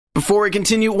Before we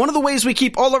continue, one of the ways we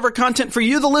keep all of our content for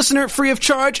you, the listener, free of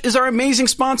charge is our amazing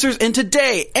sponsors, and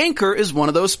today, Anchor is one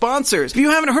of those sponsors. If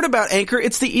you haven't heard about Anchor,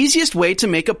 it's the easiest way to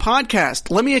make a podcast.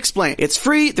 Let me explain. It's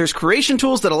free, there's creation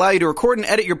tools that allow you to record and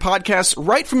edit your podcasts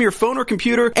right from your phone or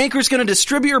computer. Anchor's going to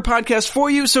distribute your podcast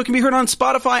for you so it can be heard on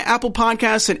Spotify, Apple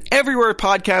Podcasts, and everywhere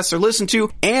podcasts are listened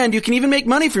to, and you can even make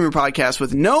money from your podcast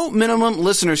with no minimum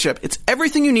listenership. It's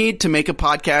everything you need to make a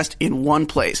podcast in one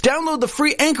place. Download the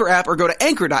free Anchor app or go to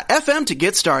anchor.fm to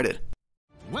get started.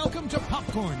 Welcome to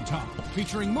Popcorn Talk,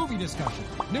 featuring movie discussion,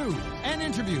 news, and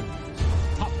interviews.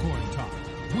 Popcorn Talk,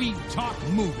 we talk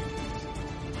movies.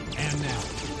 And now,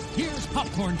 here's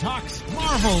Popcorn Talk's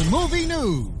Marvel Movie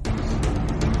News.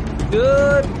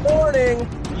 Good morning,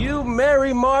 you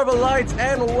merry Marvelites,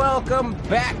 and welcome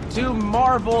back to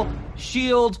Marvel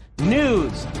Shield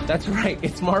News. That's right,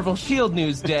 it's Marvel Shield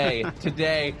News Day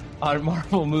today on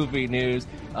Marvel Movie News.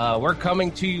 We're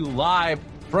coming to you live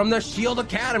from the Shield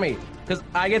Academy, because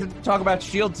I get to talk about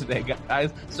Shield today,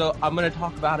 guys, so I'm going to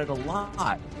talk about it a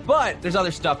lot. But there's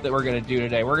other stuff that we're going to do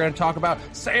today. We're going to talk about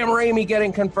Sam Raimi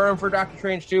getting confirmed for Doctor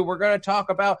Strange 2. We're going to talk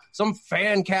about some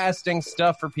fan casting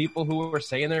stuff for people who are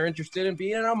saying they're interested in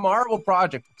being in a Marvel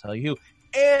project. I'll tell you who.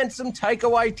 And some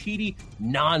Taika Waititi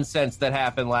nonsense that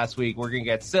happened last week. We're going to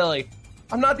get silly.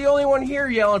 I'm not the only one here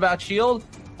yelling about Shield.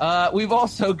 We've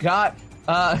also got...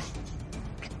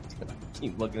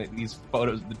 keep looking at these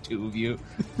photos of the two of you.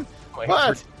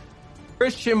 What?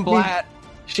 Christian Blatt.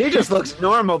 She just looks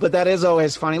normal, but that is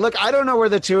always funny. Look, I don't know where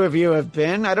the two of you have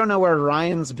been. I don't know where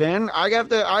Ryan's been. I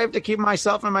have to keep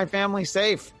myself and my family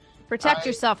safe. Protect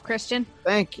yourself, Christian.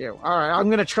 Thank you. All right, I'm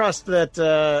going to trust that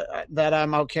that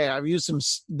I'm okay. I've used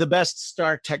the best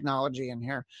Stark technology in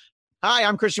here. Hi,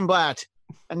 I'm Christian Blatt,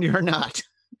 and you're not.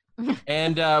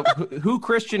 And who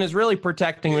Christian is really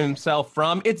protecting himself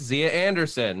from? It's Zia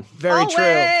Anderson. Very Always. true.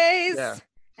 Yeah.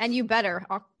 And you better.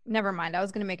 Never mind. I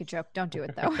was going to make a joke. Don't do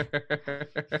it though.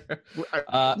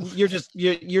 You're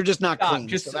just not clean.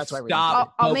 Just so that's why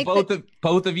stop. I'll make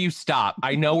both of you stop.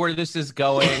 I know where this is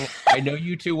going. I know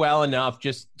you two well enough.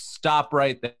 Just stop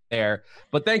right there.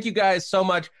 But thank you guys so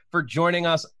much for joining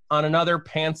us on another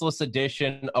pantsless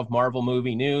edition of Marvel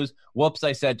Movie News. Whoops,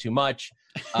 I said too much.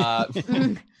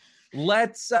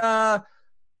 Let's talk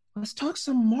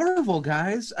some Marvel,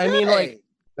 guys. I mean, like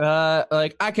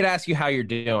I could ask you how you're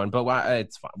doing, but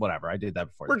it's fine. Whatever. I did that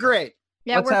before. We're great.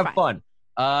 Yeah, Let's we're have fun.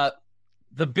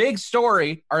 The big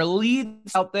story, our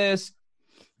leads out this,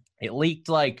 it leaked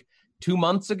like 2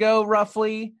 months ago,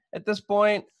 roughly at this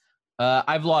point.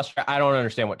 I've lost, I don't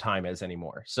understand what time is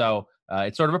anymore. So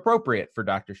it's sort of appropriate for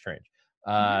Doctor Strange.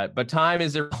 But time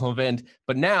is irrelevant.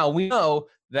 But now we know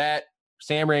that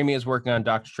Sam Raimi is working on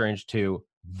Doctor Strange 2.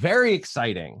 Very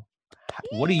exciting.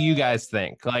 What do you guys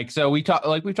think? We've talked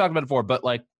about it before, but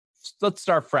let's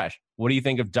start fresh. What do you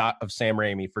think of Sam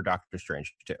Raimi for Doctor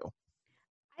Strange 2?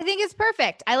 I think it's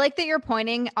perfect. I like that you're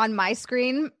pointing on my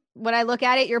screen. When I look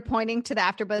at it, you're pointing to the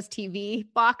AfterBuzz TV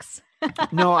box.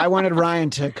 No, I wanted Ryan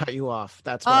to cut you off.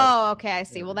 That's what okay. I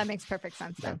see. Well, that makes perfect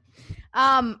sense then.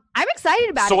 I'm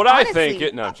excited about it. So what honestly. I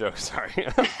think, no joke, sorry.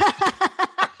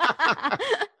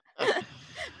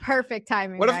 Perfect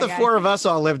timing. What if the four of us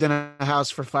all lived in a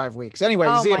house for 5 weeks? Anyway,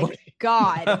 Oh Zia, my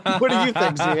God. what do you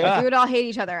think, Zia? We would all hate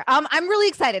each other. I'm really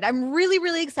excited. I'm really,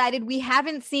 really excited. We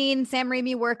haven't seen Sam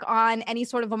Raimi work on any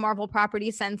sort of a Marvel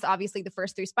property since obviously the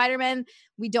first 3 Spider-Men.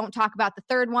 We don't talk about the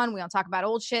third one. We don't talk about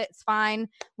old shit. It's fine.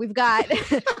 We've got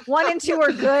 1 and 2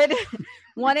 are good.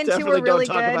 1 and 2 are really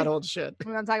good. Don't talk about old shit.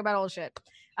 We don't talk about old shit.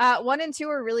 1 and 2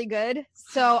 are really good.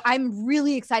 So I'm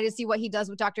really excited to see what he does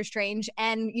with Doctor Strange.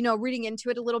 And, reading into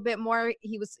it a little bit more,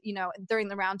 he was, during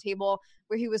the roundtable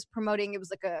where he was promoting, it was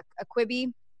like a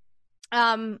Quibi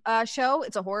show.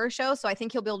 It's a horror show. So I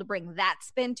think he'll be able to bring that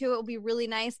spin to it. It'll be really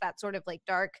nice. That sort of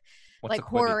dark,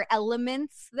 horror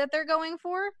elements that they're going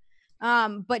for.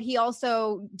 But he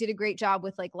also did a great job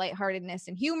with lightheartedness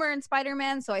and humor in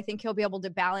Spider-Man. So I think he'll be able to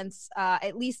balance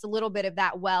at least a little bit of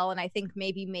that well. And I think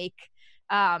maybe make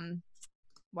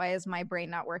why is my brain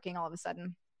not working all of a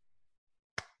sudden?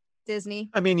 Disney.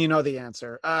 I mean, you know the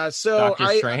answer. So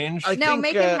Doctor Strange. Make him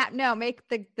make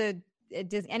the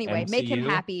Disney anyway. MCU? Make him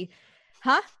happy,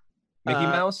 huh? Mickey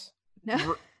Mouse.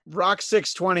 No. Rock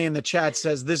 620 in the chat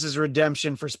says this is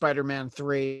redemption for Spider-Man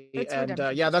 3. It's and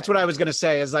redemption yeah, for that's what I was going to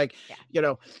say is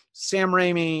Yeah. Sam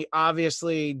Raimi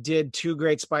obviously did 2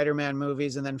 great Spider-Man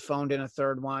movies and then phoned in a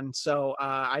third one. So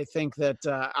I think that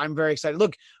I'm very excited.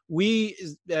 Look,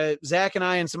 Zach and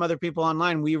I and some other people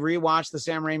online, we rewatched the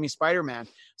Sam Raimi Spider-Man.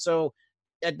 So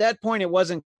at that point, it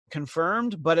wasn't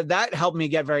confirmed, but that helped me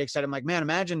get very excited. I'm like, man,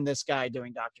 imagine this guy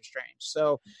doing Doctor Strange.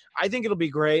 So I think it'll be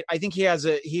great. I think he has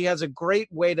a great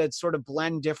way to sort of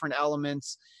blend different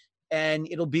elements, and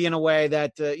it'll be in a way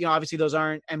that, obviously those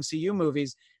aren't MCU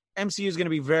movies. MCU is going to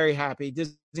be very happy.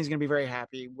 Disney's going to be very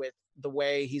happy with the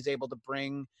way he's able to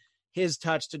bring his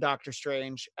touch to Doctor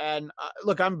Strange. And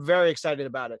look, I'm very excited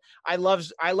about it. I love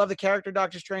the character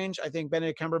Doctor Strange. I think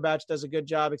Benedict Cumberbatch does a good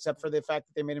job, except for the fact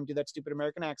that they made him do that stupid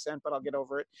American accent, but I'll get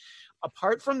over it.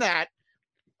 Apart from that,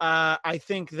 I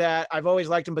think that I've always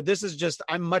liked him, but this is just,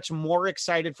 I'm much more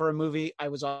excited for a movie I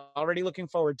was already looking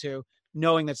forward to,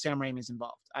 knowing that Sam Raimi's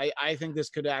involved. I think this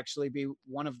could actually be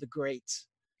one of the greats.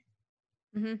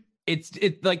 Mm-hmm.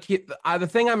 The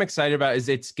thing I'm excited about is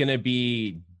it's going to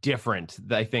be different,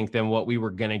 I think, than what we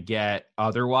were going to get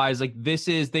otherwise.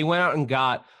 They went out and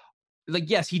got,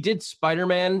 yes, he did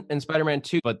Spider-Man and Spider-Man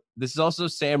 2, but this is also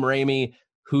Sam Raimi,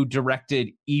 who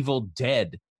directed Evil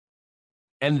Dead.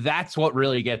 And that's what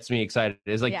really gets me excited,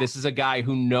 is this is a guy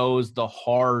who knows the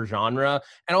horror genre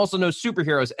and also knows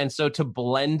superheroes. And so to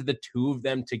blend the two of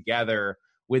them together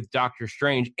with Doctor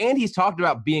Strange, and he's talked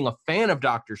about being a fan of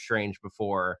Doctor Strange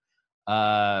before.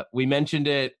 We mentioned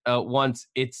it once.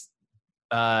 It's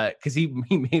because he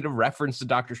made a reference to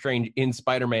Doctor Strange in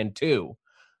Spider-Man 2,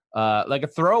 like a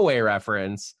throwaway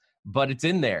reference, but it's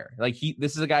in there.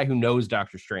 This is a guy who knows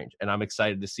Doctor Strange, and I'm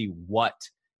excited to see what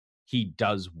he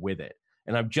does with it.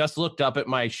 And I've just looked up at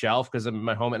my shelf because I'm in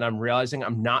my home, and I'm realizing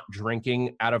I'm not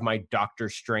drinking out of my Doctor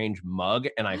Strange mug,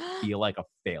 and I feel like a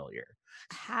failure.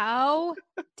 How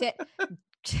did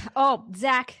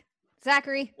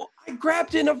Zachary? Well, I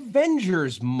grabbed an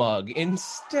Avengers mug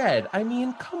instead. I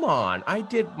mean, come on. I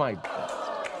did my best.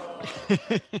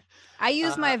 I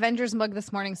used my Avengers mug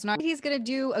this morning, so now he's going to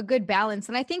do a good balance,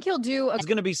 and I think he'll do. It's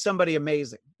going to be somebody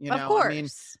amazing, Of course. I mean,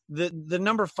 the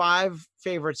number 5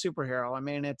 favorite superhero. I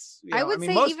mean, it's. I would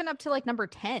say even up to number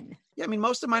 10. Yeah, I mean,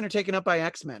 most of mine are taken up by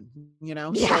X-Men.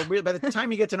 Yeah. So by the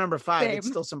time you get to number 5, it's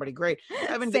still somebody great.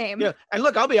 Same. And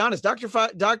look, I'll be honest,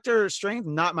 Doctor Strange,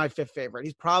 not my 5th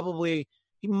favorite.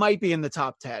 He might be in the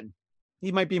top 10.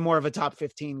 He might be more of a top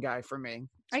 15 guy for me.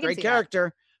 Great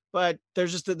character. But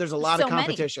there's a lot of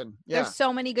competition. Yeah. There's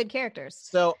so many good characters.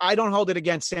 So I don't hold it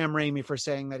against Sam Raimi for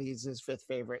saying that he's his 5th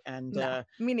favorite. And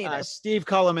me neither. Steve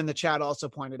Cullum in the chat also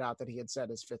pointed out that he had said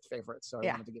his 5th favorite. So I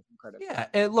wanted to give him credit. Yeah.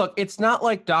 And look, it's not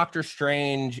like Doctor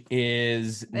Strange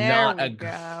is there not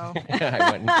go.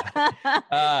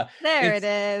 There it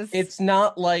is. It's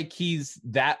not like he's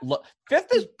that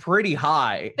 5th is pretty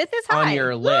high. 5th is high on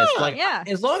your list. Yeah.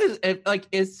 As long as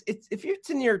it's if it's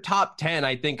in your top 10,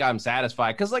 I think I'm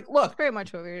satisfied. Because look, that's pretty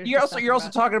much what we were. You're also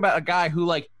talking about a guy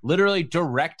who literally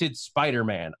directed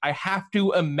Spider-Man. I have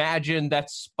to imagine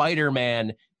that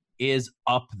Spider-Man is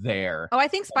up there. Oh, I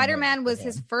think Spider-Man was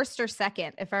his 1st or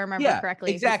 2nd, if I remember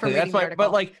correctly. Exactly. That's why.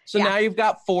 But now you've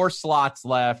got 4 slots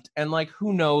left, and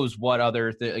who knows what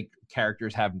other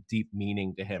characters have deep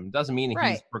meaning to him. Doesn't mean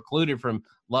he's precluded from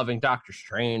loving Doctor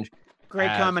Strange. Great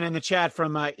comment in the chat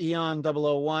from Eon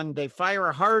 001. They fire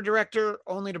a horror director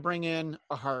only to bring in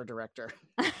a horror director.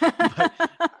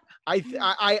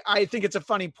 I think it's a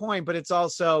funny point, but it's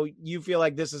also, you feel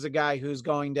like this is a guy who's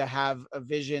going to have a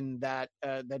vision that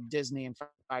that Disney and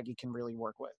Feige can really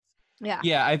work with.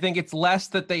 Yeah, I think it's less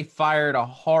that they fired a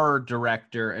horror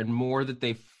director and more that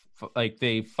they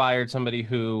fired somebody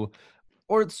who,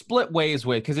 or split ways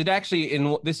with, because it actually,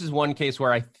 this is one case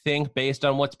where I think, based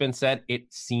on what's been said,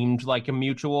 it seemed like a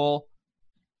mutual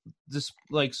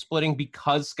splitting,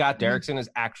 because Scott Derrickson has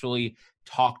actually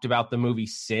talked about the movie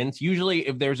since. Usually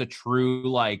if there's a true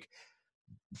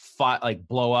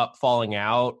blow up, falling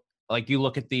out, you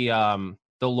look at the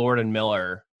Lord and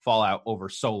Miller fallout over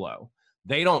Solo,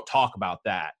 they don't talk about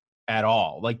that at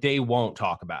all. They won't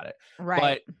talk about it. Right.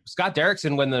 But Scott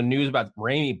Derrickson, when the news about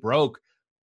Raimi broke,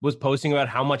 was posting about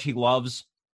how much he loves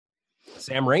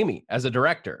Sam Raimi as a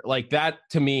director. That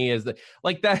to me is that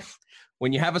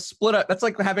when you have a split up, that's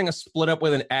like having a split up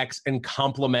with an ex and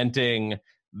complimenting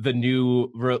the new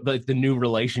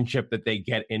relationship that they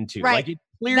get into. Right.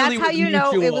 Clearly that's how you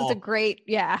know it was a great,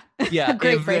 yeah.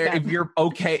 great breakup. If you're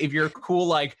okay, if you're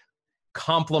cool,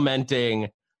 complimenting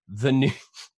the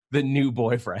new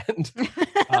boyfriend.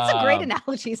 That's a great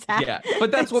analogy, Zach. Yeah, but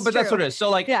that's what it is.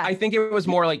 So I think it was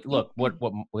more look, what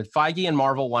Feige and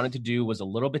Marvel wanted to do was a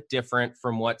little bit different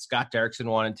from what Scott Derrickson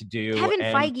wanted to do. Kevin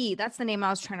Feige, that's the name I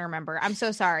was trying to remember. I'm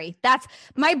so sorry. That's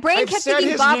my brain kept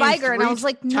thinking Bob Iger, and I was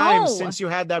like, no. Since you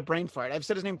had that brain fart, I've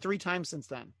said his name 3 times since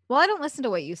then. Well, I don't listen to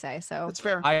what you say, so that's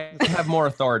fair. I have more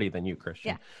authority than you,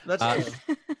 Christian. Yeah, that's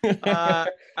true.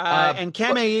 And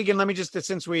Cam Egan, let me just,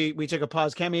 since we took a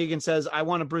pause, Cam Egan says, I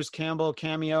want a Bruce Campbell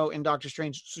cameo in Doctor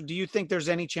Strange. So do you think there's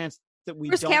any chance that we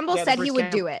Bruce don't Campbell get said Bruce he would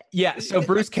Campbell? do it. Yeah, so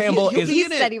Bruce Campbell He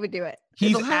said he would do it.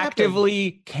 He's It'll happen.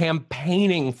 actively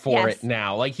campaigning for Yes. it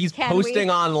now. Like he's Can posting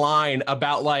we? online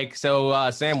about like,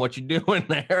 so Sam, what you doing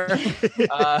there?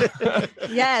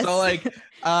 Yes. So like,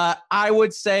 I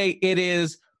would say it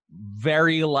is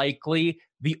very likely.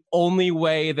 The only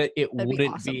way that it That'd be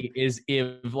wouldn't awesome. be is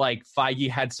if like Feige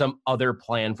had some other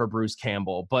plan for Bruce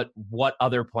Campbell. But what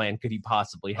other plan could he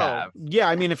possibly have? Yeah,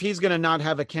 I mean, if he's going to not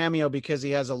have a cameo because he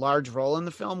has a large role in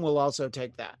the film, we'll also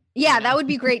take that. Yeah, that would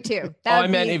be great too. That I would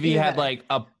meant be if he even had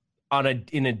better. like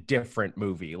in a different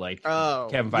movie, like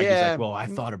Kevin Feige's yeah. like, well, I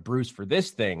thought of Bruce for this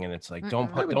thing, and it's like,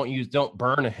 don't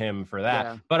burn him for that.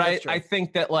 Yeah, But that's true. I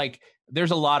think that like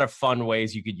there's a lot of fun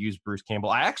ways you could use Bruce Campbell.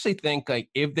 I actually think like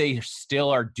if they still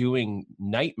are doing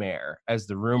Nightmare as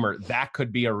the rumor, that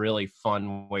could be a really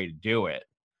fun way to do it.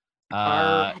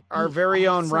 Our very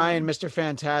own awesome. Ryan, Mr.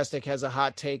 Fantastic, has a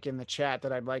hot take in the chat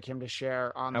that I'd like him to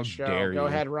share on How the show. dare Go you.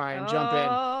 ahead, Ryan, jump in.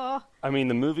 Oh, I mean,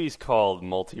 the movie's called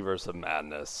Multiverse of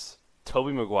Madness.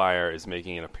 Tobey Maguire is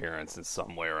making an appearance in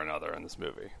some way or another in this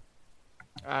movie.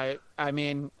 I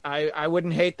mean, I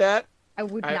wouldn't hate that. I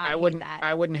would not I hate wouldn't. that.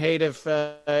 I wouldn't hate if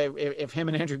him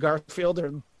and Andrew Garfield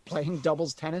are playing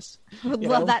doubles tennis. I would you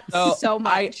love know? that so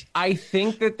much. I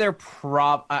think that they're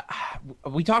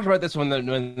we talked about this when the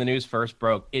news first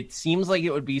broke. It seems like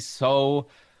it would be so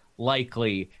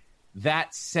likely.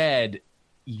 That said,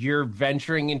 you're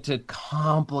venturing into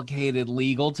complicated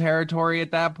legal territory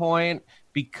at that point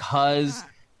because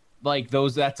like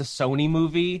that's a Sony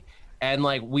movie. And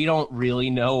like we don't really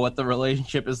know what the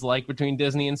relationship is like between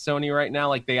Disney and Sony right now.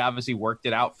 Like they obviously worked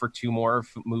it out for 2 more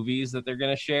movies that they're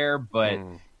going to share, but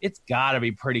it's got to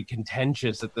be pretty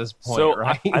contentious at this point, So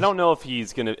right? I don't know if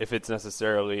if it's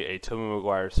necessarily a Tobey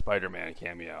Maguire Spider-Man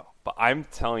cameo, but I'm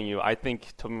telling you, I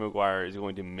think Tobey Maguire is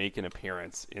going to make an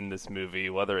appearance in this movie,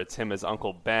 whether it's him as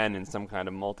Uncle Ben in some kind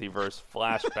of multiverse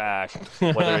flashback,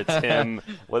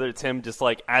 whether it's him just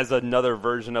like as another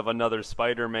version of another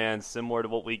Spider-Man, similar to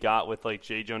what we got with like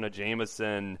J. Jonah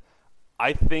Jameson.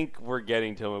 I think we're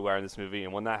getting Tobey Maguire in this movie,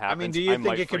 and when that happens, I mean, do you think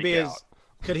might it could freak be out.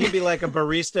 could he be like a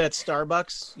barista at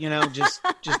Starbucks? You know, just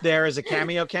there as a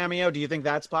cameo. Do you think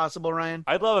that's possible, Ryan?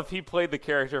 I'd love if he played the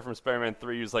character from Spider-Man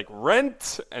 3 who's like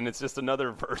Rent, and it's just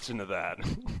another version of that.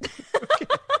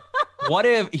 What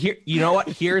if here? You know what?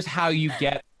 Here's how you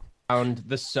get around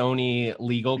the Sony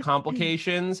legal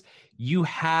complications. You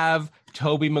have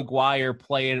Tobey Maguire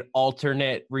play an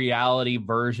alternate reality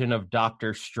version of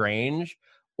Doctor Strange,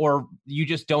 or you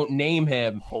just don't name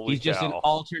him. Holy He's just an cow.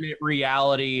 alternate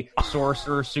reality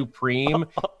Sorcerer Supreme,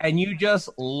 and you just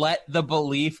let the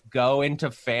belief go into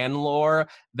fan lore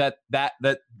that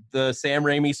the Sam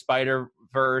Raimi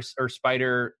Spider-Verse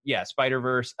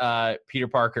Peter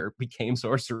Parker became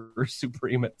Sorcerer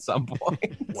Supreme at some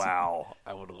point. Wow,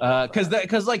 I would love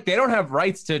Because like they don't have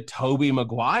rights to Tobey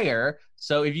Maguire,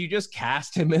 so if you just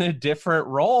cast him in a different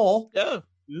role, Yeah.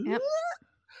 Yep.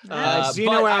 Xeno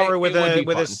but Hour it with would a be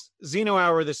with fun. a Xeno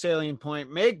Hour with a salient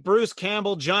point. Make Bruce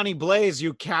Campbell Johnny Blaze,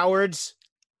 you cowards.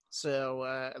 So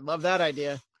I love that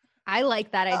idea. I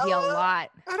like that idea a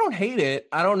lot. I don't hate it.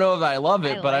 I don't know if I love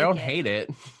it, I but I like don't it. hate it.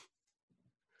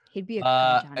 He'd be a good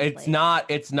Johnny It's Blaze.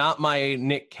 it's not my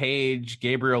Nick Cage,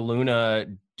 Gabriel Luna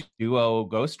duo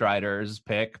Ghost Riders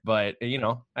pick, but you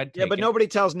know, I'd take Yeah, but it. nobody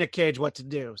tells Nick Cage what to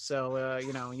do. So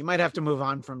you know, you might have to move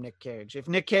on from Nick Cage. If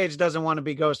Nick Cage doesn't want to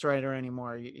be Ghost Rider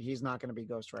anymore, he's not going to be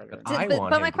Ghost Rider anymore. I want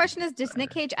But him my to question be is, does Nick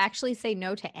better. Cage actually say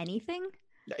no to anything?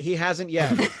 He hasn't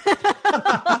yet.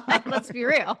 Let's be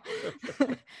real.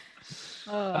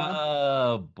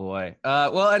 Oh boy.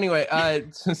 Well, anyway,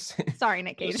 Sorry,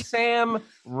 Nick Cage. Sam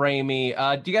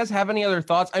Raimi. Do you guys have any other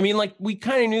thoughts? I mean, like we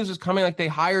kind of knew this was coming. Like they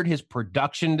hired his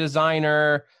production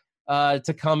designer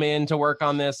to come in to work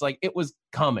on this. Like it was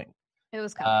coming. It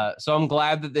was coming. So I'm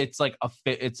glad that it's like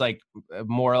it's like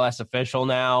more or less official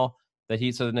now that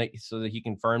so that he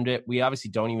confirmed it. We obviously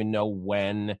don't even know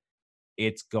when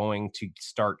it's going to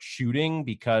start shooting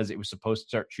because it was supposed to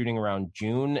start shooting around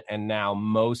June, and now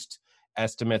most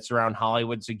estimates around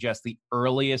Hollywood suggest the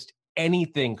earliest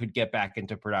anything could get back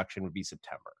into production would be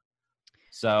September.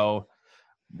 So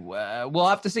we'll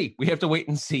have to see. We have to wait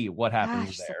and see what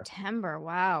happens Gosh, there. September.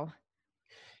 Wow.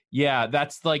 Yeah,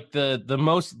 that's like the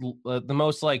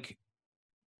most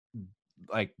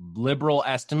like liberal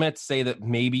estimates say that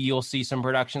maybe you'll see some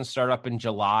production start up in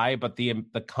July, but the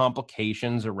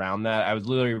complications around that, I was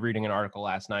literally reading an article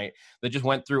last night that just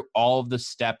went through all of the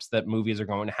steps that movies are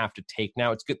going to have to take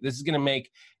now. It's good. This is going to make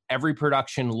every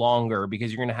production longer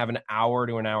because you're going to have an hour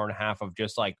to an hour and a half of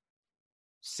just like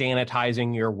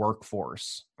sanitizing your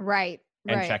workforce. Right.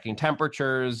 And checking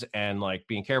temperatures and like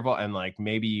being careful. And like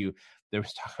maybe there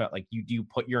was talk about like you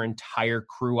put your entire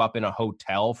crew up in a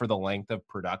hotel for the length of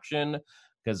production.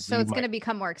 So it's going to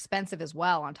become more expensive as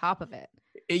well on top of it.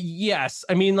 Yes.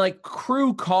 I mean, like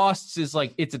crew costs is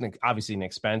like, it's obviously an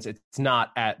expense. That's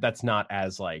not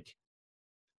as like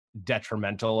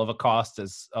detrimental of a cost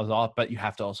as all, but you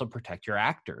have to also protect your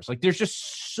actors. Like there's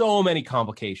just so many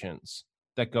complications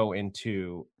that go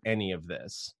into any of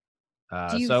this.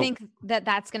 Do you think that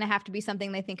that's going to have to be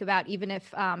something they think about even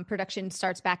if production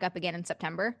starts back up again in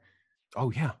September?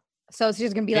 Oh, yeah. So it's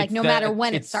just going to be like, no matter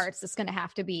when it starts, it's going to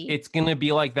have to be. It's going to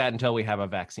be like that until we have a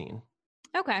vaccine.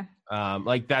 Okay.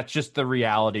 Like that's just the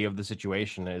reality of the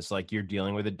situation is like you're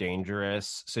dealing with a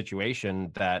dangerous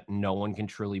situation that no one can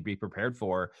truly be prepared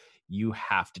for. You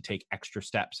have to take extra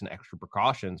steps and extra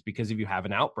precautions because if you have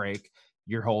an outbreak,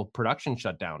 your whole production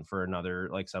shut down for another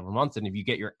like several months. And if you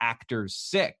get your actors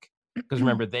sick, because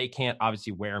remember, they can't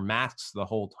obviously wear masks the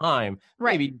whole time.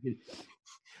 Right. Maybe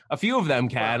a few of them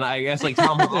can. I guess like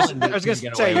Tom Holland. I was going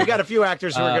to say, you got a few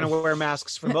actors who are going to wear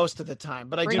masks for most of the time,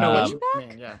 but I do know what you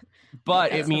mean. Yeah.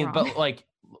 But it means, but like,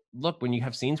 look, when you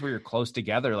have scenes where you're close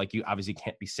together, like you obviously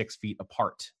can't be 6 feet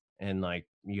apart. And like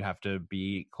you have to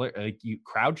be clear, like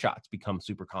crowd shots become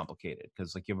super complicated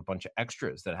because like you have a bunch of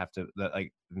extras that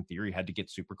like in theory had to get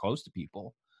super close to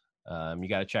people. You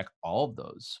got to check all of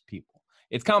those people.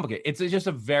 It's complicated. It's just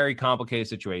a very complicated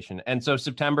situation. And so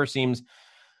September seems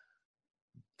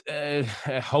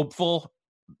hopeful,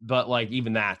 but like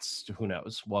even that's, who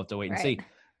knows? We'll have to wait and see.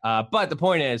 But the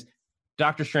point is,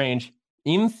 Doctor Strange,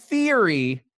 in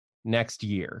theory, next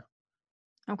year.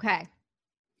 Okay.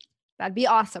 That'd be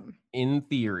awesome. In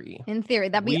theory. That'd be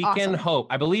awesome. We can hope.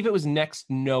 I believe it was next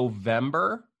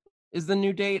November is the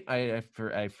new date.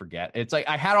 I forget. It's like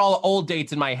I had all the old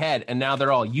dates in my head, and now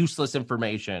they're all useless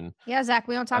information. Yeah, Zach,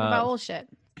 we don't talk about old shit.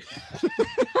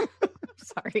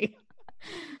 Sorry.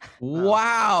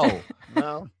 Wow.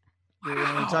 No. We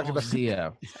talked about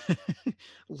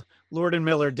Lord and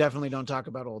Miller definitely don't talk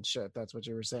about old shit. That's what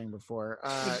you were saying before.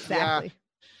 Exactly. Yeah,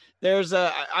 there's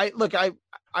I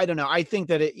don't know. I think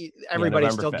that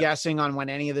everybody's still 5th. Guessing on when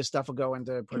any of this stuff will go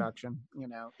into production. You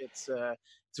know, it's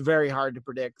very hard to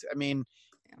predict. I mean,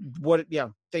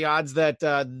 the odds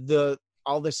that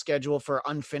all the schedule for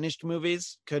unfinished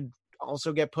movies could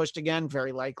also get pushed again,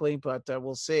 very likely, but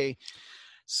we'll see.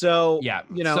 So, yeah,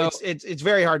 you know, it's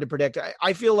very hard to predict.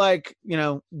 I feel like, you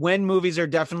know, when movies are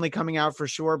definitely coming out for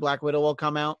sure, Black Widow will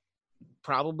come out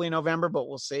probably November, but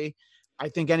we'll see. I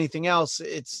think anything else,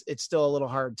 it's still a little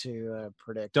hard to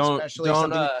predict, especially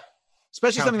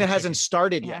something that hasn't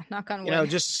started yet. Knock on wood. You know,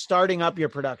 just starting up your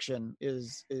production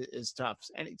is tough.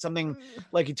 And it's something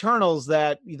like Eternals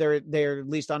that they're at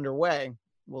least underway.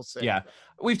 We'll see. Yeah,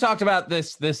 we've talked about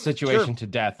this situation to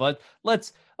death.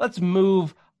 Let's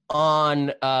move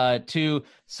on to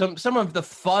some of the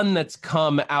fun that's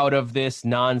come out of this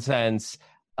nonsense,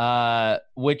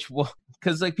 which will,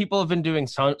 because like people have been doing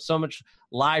so much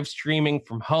live streaming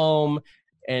from home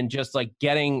and just like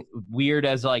getting weird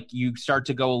as like you start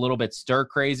to go a little bit stir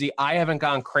crazy. I haven't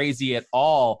gone crazy at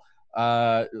all.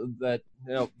 That,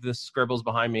 you know, the scribbles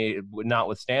behind me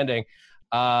notwithstanding.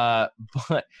 But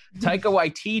Taika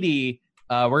Waititi,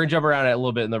 we're gonna jump around it a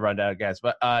little bit in the rundown, guys.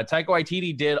 But Taika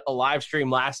Waititi did a live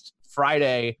stream last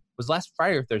Friday. Was last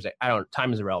Friday or Thursday? I don't know.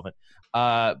 Time is irrelevant.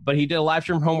 But he did a live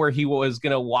stream from home where he was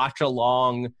gonna watch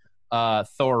along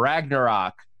Thor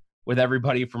Ragnarok with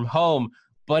everybody from home.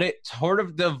 But it sort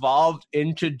of devolved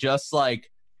into just like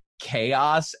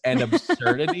chaos and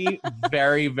absurdity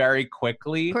very, very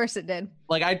quickly. Of course it did.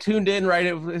 Like I tuned in right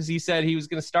as he said he was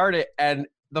going to start it. And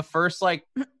the first like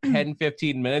 10,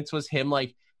 15 minutes was him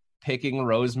like picking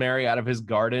rosemary out of his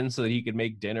garden so that he could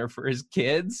make dinner for his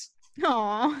kids.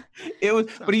 Aww. It was,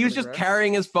 but he was just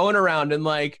carrying his phone around and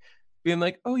like being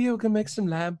like, oh yeah, we can make some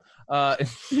lamb.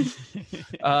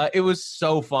 It was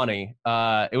so funny.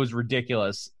 It was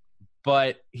ridiculous.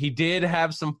 But he did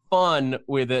have some fun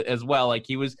with it as well. Like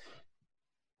he was,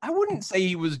 I wouldn't say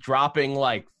he was dropping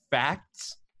like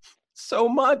facts so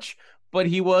much, but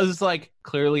he was like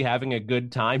clearly having a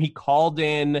good time. He called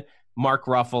in Mark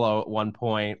Ruffalo at one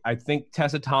point. I think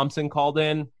Tessa Thompson called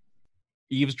in,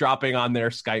 eavesdropping on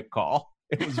their Skype call.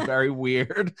 It was very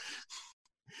weird.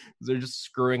 They're just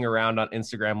screwing around on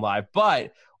Instagram Live.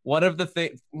 But one of the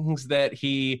things that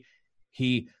he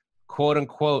quote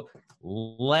unquote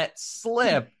let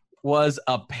slip was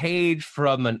a page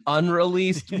from an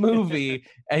unreleased movie.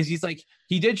 As he's like,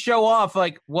 he did show off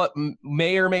like what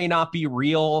may or may not be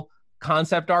real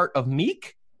concept art of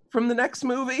Meek. from the next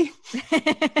movie.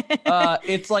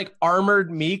 It's like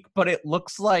armored Meek, but it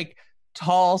looks like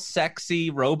tall, sexy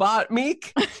robot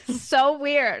Meek. So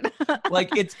weird.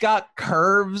 Like it's got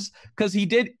curves because he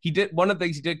did one of the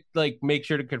things he did like make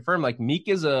sure to confirm like Meek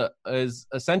is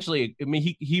essentially, I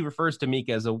mean, he refers to Meek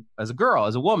as a girl,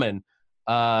 as a woman,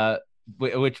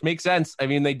 which makes sense. I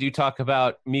mean, they do talk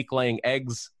about Meek laying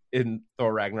eggs in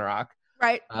Thor Ragnarok,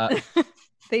 Right.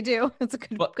 They do. That's a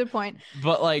good point.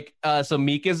 But like, so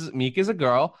Meek is a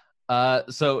girl.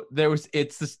 So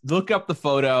it's this, look up the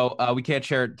photo. We can't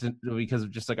share it because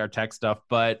of just like our tech stuff,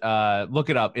 but look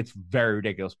it up. It's very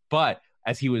ridiculous. But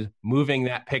as he was moving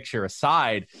that picture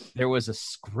aside, there was a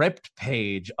script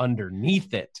page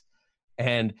underneath it.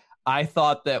 And I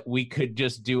thought that we could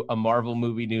just do a Marvel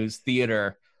Movie News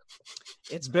Theater.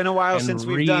 It's been a while since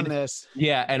we've done this.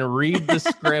 Yeah, and read the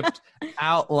script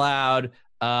out loud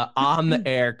on the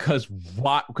air, because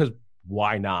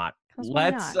why not?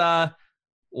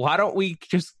 Why don't we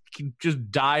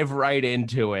just dive right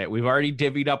into it? We've already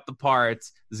divvied up the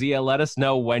parts. Zia, let us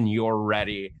know when you're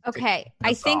ready. Okay,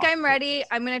 I think I'm ready.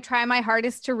 I'm going to try my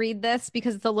hardest to read this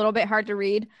because it's a little bit hard to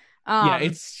read. Yeah,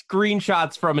 it's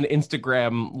screenshots from an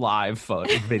Instagram live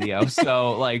photo video.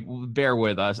 So, like, bear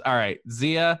with us. All right,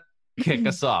 Zia, kick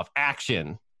us off.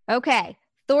 Action. Okay.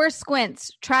 Thor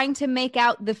squints, trying to make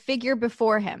out the figure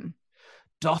before him.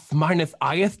 Doth mineth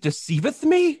eyeth deceiveth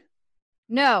me?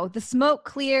 No, the smoke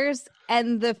clears,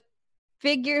 and the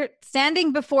figure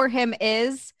standing before him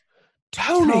is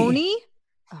Tony?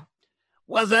 Oh.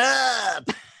 What's up?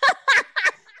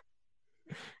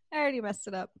 I already messed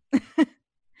it up.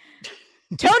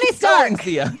 Tony Stark.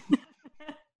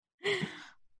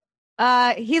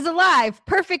 He's alive.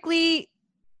 Perfectly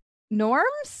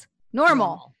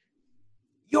normal.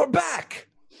 You're back.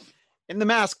 In the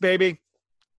mask, baby.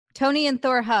 Tony and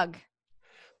Thor hug.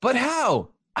 But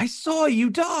how? I saw you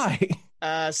die.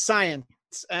 Science.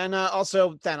 And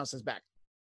also Thanos is back.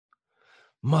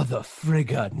 Mother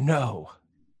frigga, no.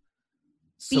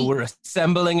 So we're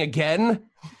assembling again?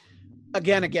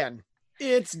 Again.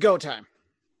 It's go time.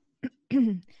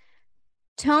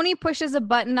 Tony pushes a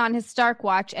button on his Stark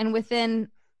watch, and within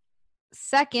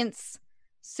seconds,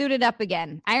 suited up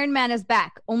again. Iron Man is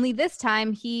back. Only this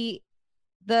time,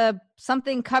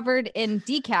 something covered in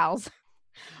decals.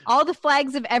 All the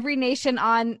flags of every nation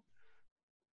on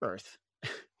Earth.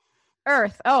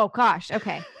 Oh, gosh.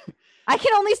 Okay. I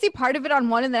can only see part of it on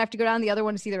one, and then I have to go down the other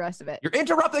one to see the rest of it. You're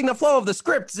interrupting the flow of the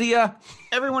script, Zia.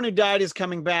 Everyone who died is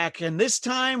coming back, and this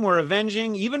time we're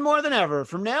avenging even more than ever.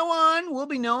 From now on, we'll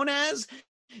be known as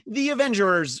the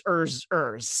Avengers.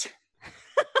 There's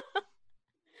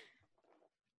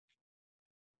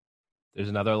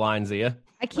another line, Zia.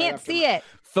 I can't see it.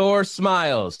 Thor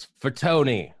smiles for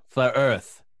Tony, for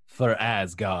Earth, for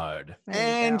Asgard.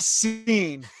 And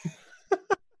scene.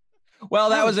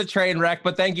 Well, that was a train wreck,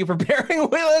 but thank you for bearing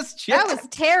with us, Chip. That was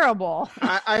terrible.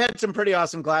 I had some pretty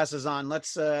awesome glasses on.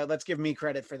 Let's give me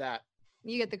credit for that.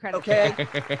 You get the credit. Okay.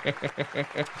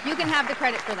 You can have the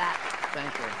credit for that.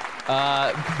 Thank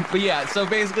you. But yeah, so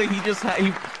basically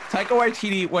Taika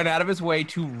Waititi went out of his way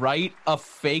to write a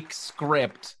fake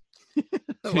script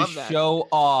to show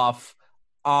off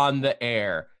on the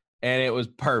air, and it was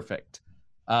perfect.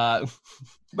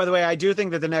 By the way, I do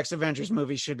think that the next Avengers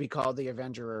movie should be called The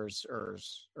Avengers.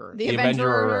 The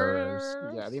Avengers.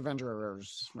 Yeah, The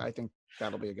Avengers. I think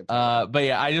that'll be a good but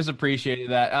yeah, I just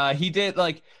appreciated that. He did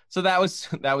so that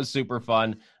was super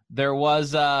fun. There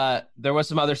was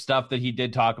some other stuff that he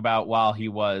did talk about while he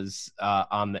was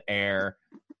on the air.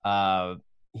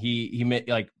 He meant,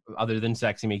 like, other than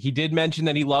Sexy Meek, he did mention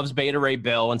that he loves Beta Ray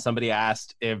Bill when somebody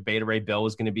asked if Beta Ray Bill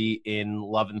was going to be in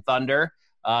Love and Thunder.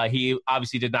 He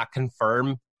obviously did not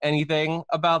confirm anything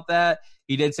about that.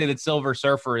 He did say that Silver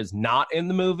Surfer is not in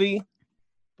the movie.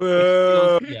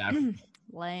 Yeah.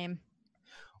 Lame.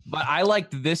 But I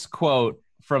liked this quote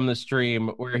from the stream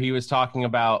where he was talking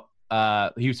about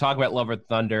Love and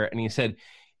Thunder, and he said,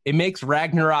 "It makes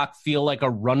Ragnarok feel like a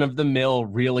run-of-the-mill,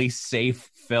 really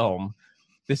safe film.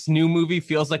 This new movie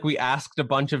feels like we asked a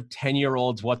bunch of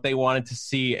 10-year-olds what they wanted to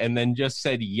see and then just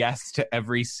said yes to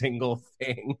every single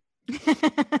thing."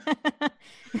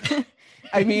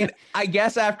 I mean, I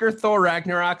guess after Thor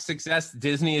Ragnarok's success,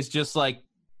 Disney is just like,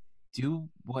 do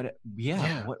what?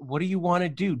 Yeah. What do you want to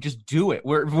do? Just do it.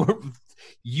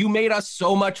 You made us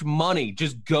so much money.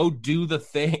 Just go do the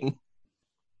thing.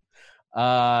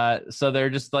 So they're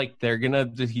just like,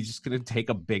 he's just gonna take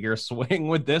a bigger swing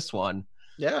with this one.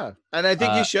 Yeah, and I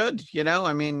think you should.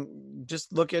 I mean,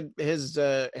 just look at his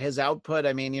output.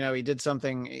 I mean, he did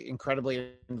something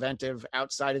incredibly inventive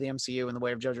outside of the MCU in the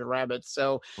way of Jojo Rabbit.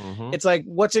 So it's like,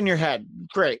 what's in your head?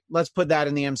 Great, let's put that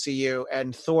in the MCU.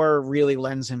 And Thor really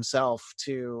lends himself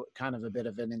to kind of a bit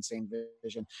of an insane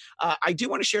vision. I do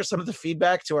want to share some of the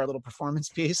feedback to our little performance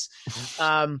piece.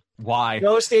 Why?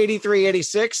 Ghost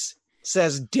 8386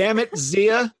 says, "Damn it,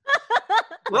 Zia."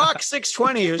 Rock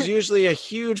 620, who's usually a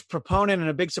huge proponent and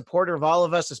a big supporter of all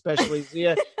of us, especially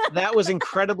Zia. That was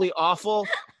incredibly awful.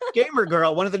 Gamer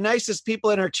Girl, one of the nicest people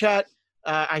in her chat.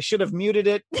 I should have muted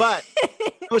it, but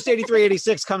Post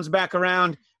 8386 comes back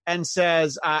around and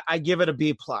says, I give it a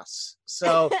B+.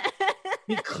 So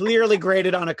he clearly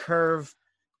graded on a curve.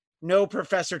 No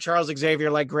Professor Charles Xavier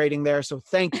like grading there, so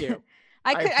thank you.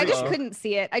 I just couldn't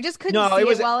see it. I just couldn't see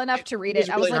it well enough to read it.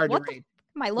 I was really like, what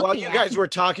am I looking at? While you guys were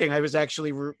talking, I was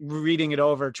actually reading it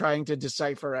over, trying to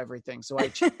decipher everything. So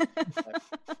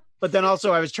but then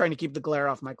also I was trying to keep the glare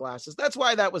off my glasses. That's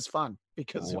why that was fun,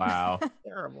 because wow, it was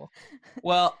terrible.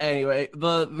 Well, anyway,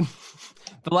 the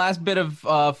last bit of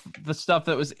the stuff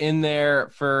that was in there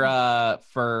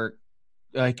for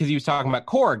because he was talking about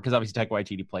Korg, because obviously Taika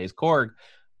Waititi plays Korg,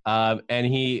 and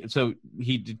he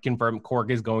did confirm Korg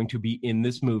is going to be in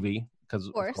this movie because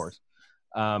of course.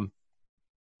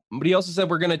 But he also said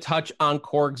we're going to touch on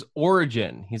Korg's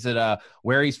origin. He said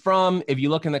where he's from. If you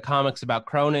look in the comics about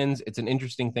Cronins, it's an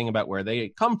interesting thing about where they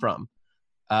come from.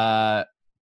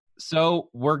 So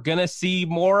we're going to see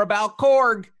more about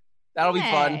Korg. That'll be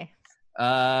fun.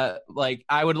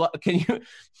 Can you...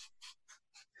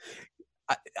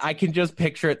 I can just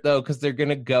picture it, though, because they're going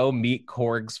to go meet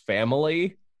Korg's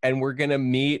family, and we're going to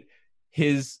meet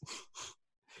his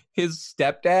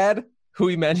stepdad, who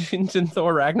he mentioned in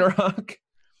Thor Ragnarok.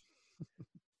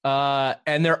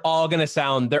 And they're all going to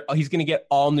sound he's going to get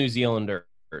all New Zealanders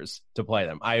to play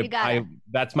them.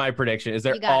 That's my prediction, is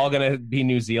they're all going to be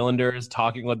New Zealanders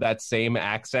talking with that same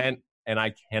accent, and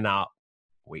I cannot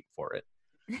wait for it.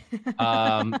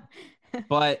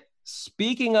 But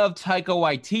speaking of Taika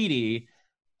Waititi,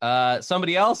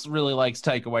 somebody else really likes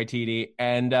Taika Waititi,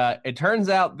 and it turns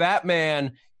out that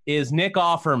man is Nick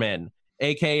Offerman,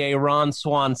 aka Ron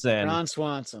Swanson. Ron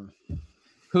Swanson,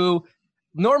 who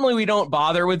normally we don't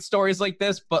bother with stories like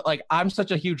this, but like I'm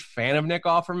such a huge fan of Nick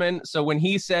Offerman, so when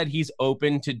he said he's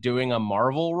open to doing a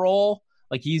Marvel role,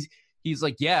 like he's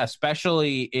like, yeah,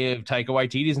 especially if Taika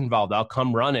Waititi's involved, I'll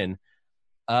come running.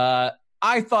 I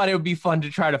thought it would be fun to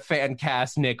try to fan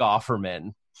cast Nick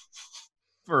Offerman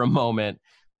for a moment,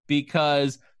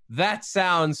 because that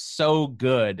sounds so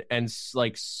good and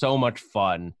like so much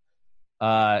fun.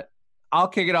 I'll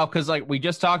kick it off because like we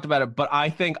just talked about it, but I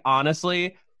think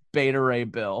honestly, Beta Ray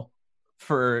Bill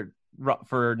for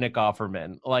Nick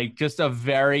Offerman, like just a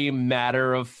very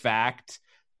matter of fact,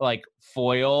 like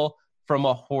foil from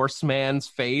a horseman's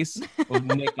face with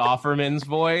Nick Offerman's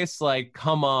voice. Like,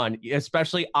 come on,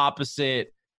 especially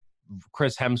opposite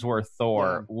Chris Hemsworth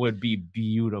Thor would be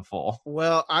beautiful.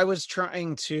 Well, I was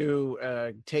trying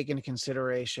to take into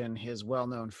consideration his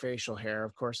well-known facial hair.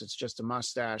 Of course, it's just a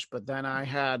mustache, but then I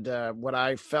had what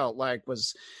I felt like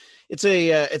was it's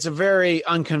a very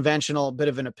unconventional bit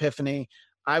of an epiphany.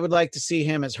 I would like to see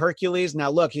him as Hercules.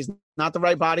 Now, look, he's not the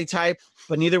right body type,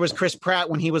 but neither was Chris Pratt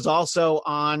when he was also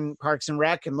on Parks and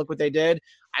Rec, and look what they did.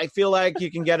 I feel like you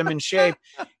can get him in shape.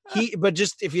 But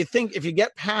just if you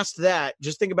get past that,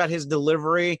 just think about his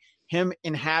delivery, him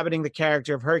inhabiting the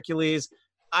character of Hercules.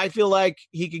 I feel like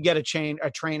he could get a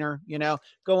trainer,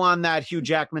 go on that Hugh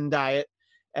Jackman diet,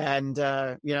 and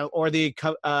or the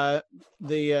Kamal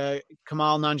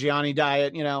Nanjiani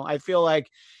diet. I feel like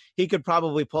he could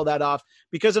probably pull that off,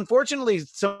 because unfortunately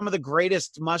some of the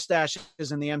greatest mustaches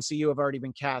in the MCU have already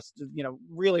been cast.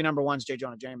 Really number one's J.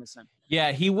 Jonah Jameson.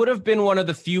 Yeah, he would have been one of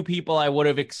the few people I would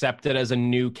have accepted as a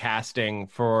new casting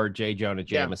for J. Jonah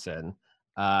Jameson.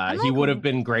 He would have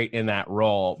been great in that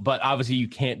role, but obviously you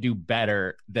can't do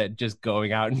better than just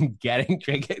going out and getting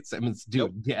J.K. Simmons to do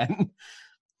it again.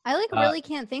 I really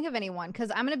can't think of anyone, because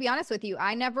I'm going to be honest with you.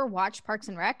 I never watched Parks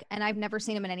and Rec, and I've never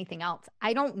seen him in anything else.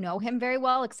 I don't know him very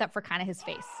well, except for kind of his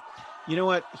face. You know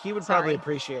what? He would probably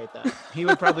appreciate that. He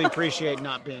would probably appreciate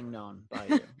not being known by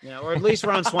you, or at least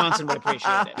Ron Swanson would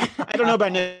appreciate it. I don't know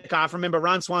about Nick Offerman, but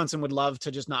Ron Swanson would love to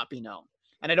just not be known.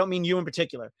 And I don't mean you in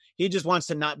particular. He just wants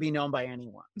to not be known by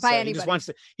anyone. Anybody. He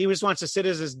just wants to sit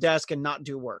at his desk and not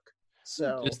do work.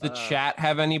 So does the chat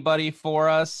have anybody for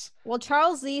us? Well,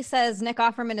 Charles Lee says Nick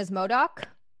Offerman is MODOK.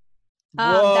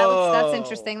 That's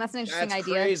interesting. That's an interesting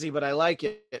idea. Crazy, but I like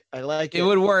it. It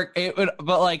would work. It would,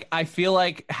 but like I feel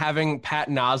like having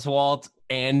Patton Oswalt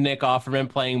and Nick Offerman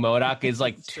playing MODOK is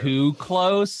like too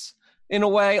close. in a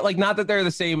way. Like, not that they're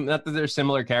the same, not that they're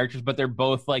similar characters, but they're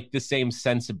both like the same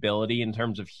sensibility in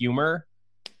terms of humor.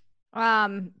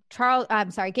 I'm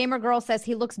sorry. Gamer Girl says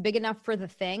he looks big enough for the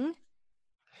Thing.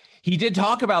 He did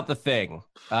talk about the Thing,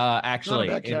 actually.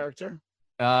 Not a bad character.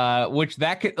 Which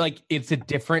that could, like, it's a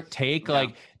different take. Yeah.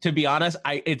 Like, to be honest,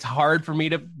 it's hard for me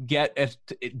to get it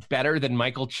better than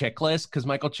Michael Chiklis, because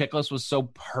Michael Chiklis was so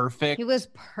perfect. He was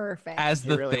perfect as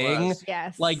the really Thing. Was.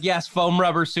 Yes. Like, yes, foam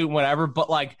rubber suit, whatever,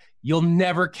 but like, you'll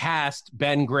never cast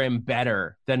Ben Grimm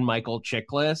better than Michael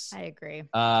Chiklis. I agree.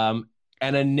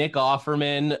 And a Nick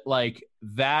Offerman, like,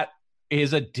 that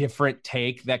is a different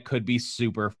take that could be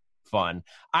super fun.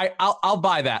 I'll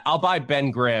buy that. I'll buy Ben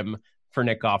Grimm for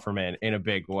Nick Offerman in a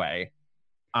big way.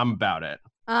 I'm about it.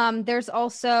 There's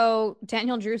also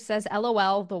Daniel Drew says,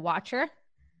 LOL, the Watcher.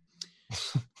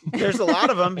 There's a lot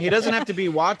of them. He doesn't have to be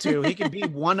Watu. He can be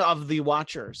one of the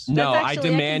Watchers. No, I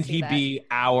demand he be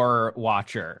our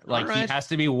Watcher. Like, right. He has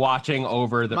to be watching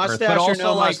over the mustache Earth. But also,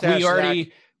 no like, mustache,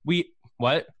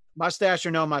 what? Mustache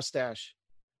or no mustache?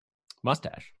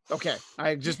 Mustache. Okay.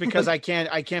 Because I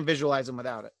can't visualize him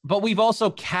without it. But we've also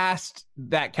cast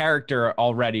that character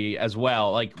already as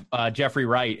well. Like, Jeffrey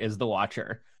Wright is the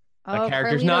Watcher. That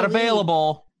character's not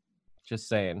available. Just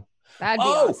saying. That'd be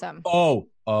awesome.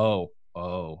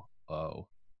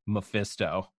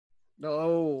 Mephisto.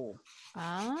 Oh.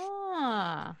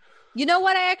 You know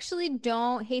what? I actually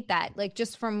don't hate that. Like,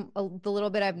 just from the little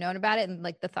bit I've known about it and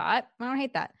like the thought, I don't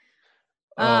hate that.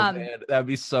 Oh man, that'd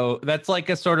be that's like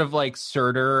a sort of like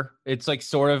Surtur. It's like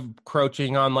sort of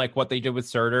crouching on like what they did with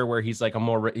Surtur, where he's like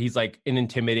he's like an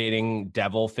intimidating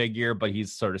devil figure, but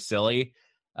he's sort of silly.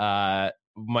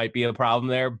 Might be a problem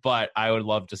there, but I would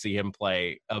love to see him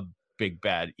play a big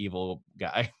bad evil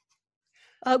guy.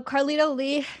 Carlito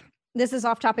Lee, this is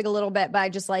off topic a little bit, but I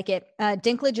just like it.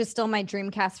 Dinklage is still my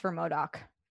dream cast for MODOK.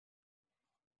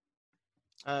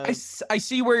 I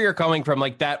see where you're coming from,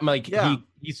 like that. Like, yeah.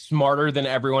 He's smarter than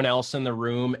everyone else in the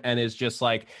room and is just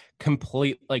like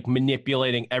complete, like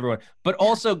manipulating everyone. But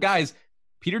also, guys,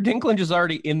 Peter Dinklage is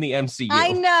already in the MCU.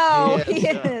 I know he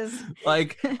is.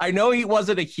 Like, I know it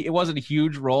wasn't a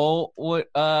huge role,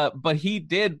 but he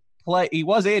did play. He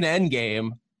was in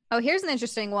Endgame. Oh, here's an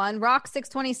interesting one. Rock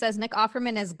 620 says Nick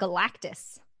Offerman as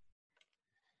Galactus.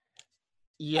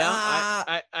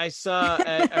 Yeah, I saw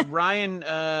Ryan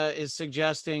is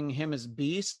suggesting him as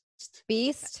Beast,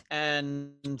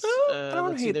 and I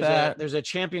don't hate that. There's a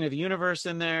Champion of the Universe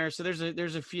in there, so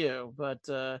there's a few, but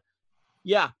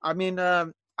yeah, I mean, I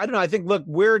don't know. I think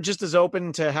we're just as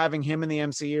open to having him in the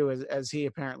MCU as he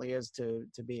apparently is to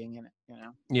being in it. You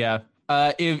know? Yeah.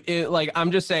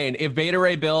 I'm just saying, if Beta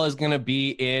Ray Bill is gonna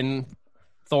be in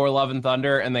Thor: Love and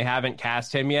Thunder and they haven't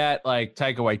cast him yet, like,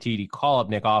 Taika Waititi, call up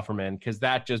Nick Offerman, because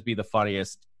that just be the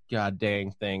funniest god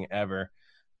dang thing ever.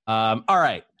 All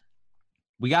right,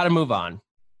 we got to move on.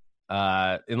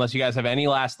 Unless you guys have any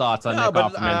last thoughts on Nick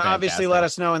Offerman. Obviously, let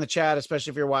us know in the chat,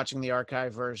 especially if you're watching the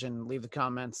archive version. Leave the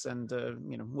comments, and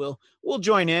we'll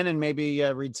join in and maybe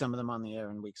read some of them on the air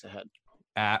in weeks ahead.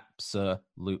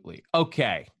 Absolutely.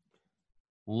 Okay,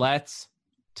 let's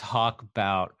talk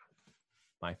about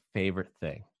my favorite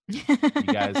thing. You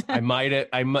guys,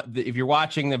 if you're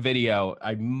watching the video,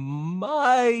 I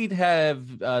might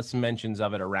have some mentions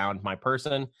of it around my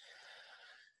person.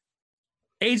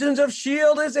 Agents of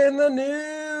S.H.I.E.L.D. is in the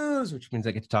news, which means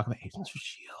I get to talk about Agents of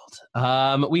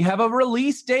S.H.I.E.L.D. We have a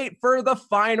release date for the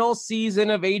final season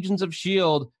of Agents of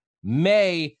S.H.I.E.L.D.,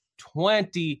 May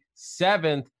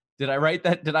 27th. Did I write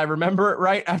that? Did I remember it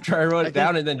right after I wrote it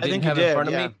down and then didn't have it in front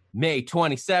of me? May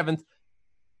 27th.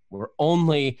 We're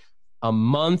only a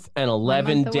month and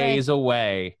 11 days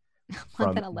away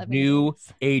from new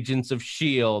Agents of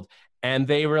S.H.I.E.L.D. And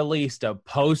they released a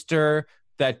poster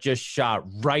that just shot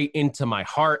right into my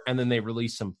heart. And then they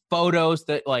released some photos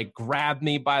that like grabbed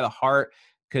me by the heart.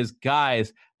 Because,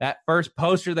 guys, that first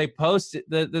poster they posted,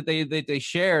 that they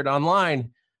shared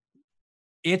online,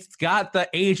 it's got the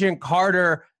Agent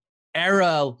Carter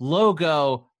era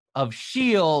logo of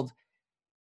S.H.I.E.L.D.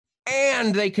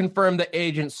 And they confirmed that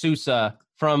Agent Sousa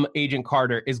from Agent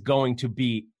Carter is going to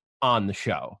be on the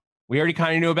show. We already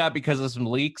kind of knew about it because of some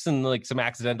leaks and like some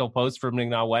accidental posts from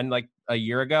Ming Na Wen like a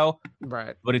year ago.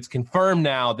 Right. But it's confirmed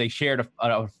now. They shared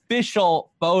an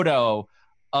official photo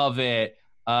of it.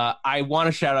 I want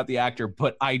to shout out the actor,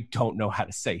 but I don't know how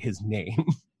to say his name.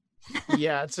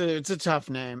 Yeah, it's a tough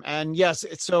name. And yes,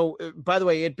 so by the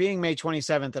way, it being May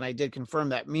 27th, and I did confirm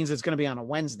that, means it's going to be on a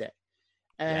Wednesday.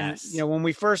 And, when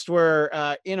we first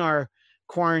were in our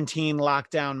quarantine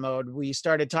lockdown mode, we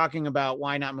started talking about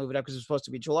why not move it up because it was supposed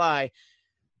to be July.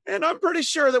 And I'm pretty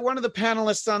sure that one of the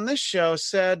panelists on this show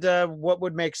said what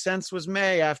would make sense was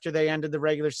May after they ended the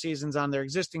regular seasons on their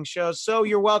existing shows. So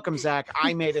you're welcome, Zach.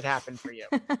 I made it happen for you.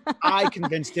 I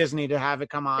convinced Disney to have it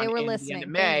come on They were in the listening. end of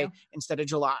They May knew. instead of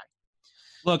July.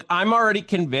 Look, I'm already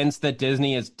convinced that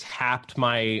Disney has tapped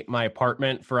my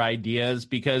apartment for ideas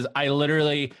because I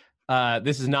literally,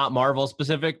 this is not Marvel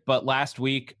specific, but last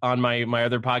week on my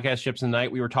other podcast, Ships in the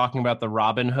Night, we were talking about the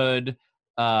Robin Hood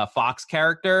Fox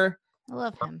character. I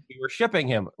love him. We were shipping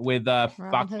him with Fox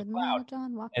Robin Hood, McCloud,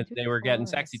 John walking and through they the were getting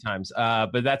forest. sexy times.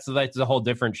 But that's a whole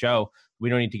different show. We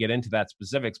don't need to get into that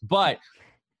specifics. But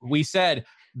we said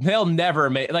they'll never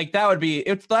make, like, that would be,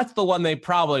 that's the one they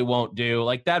probably won't do.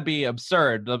 Like, that'd be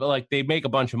absurd. Like, they'd make a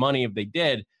bunch of money if they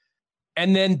did.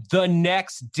 And then the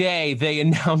next day they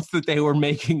announced that they were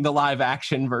making the live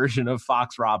action version of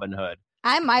Fox Robin Hood.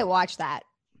 I might watch that.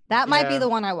 That might be Yeah. the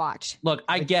one I watch. Look,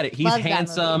 I get it. He's Love that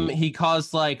handsome. movie. He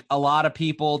caused like a lot of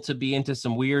people to be into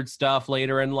some weird stuff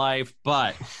later in life.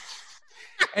 But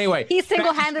anyway, He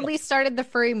single-handedly started the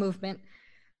furry movement.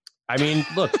 I mean,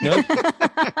 look, no,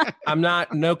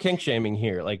 no kink shaming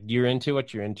here. Like, you're into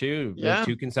what you're into. Yeah. Like,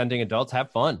 two consenting adults, have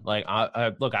fun. Like,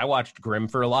 look, I watched Grimm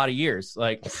for a lot of years.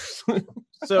 Like,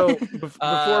 So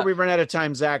before we run out of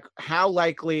time, Zach, how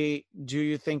likely do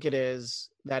you think it is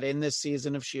that in this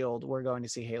season of S.H.I.E.L.D. we're going to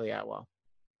see Haley Atwell?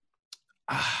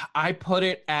 I put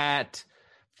it at,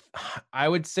 I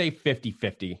would say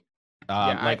 50-50.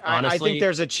 I Honestly, think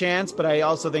there's a chance, but I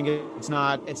also think it's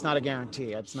not a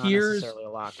guarantee. It's not necessarily a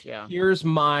lock. Yeah. Here's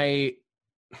they're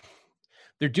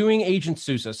doing Agent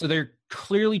Sousa, so they're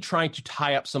clearly trying to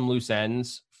tie up some loose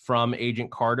ends from Agent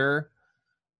Carter.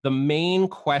 The main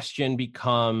question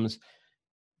becomes,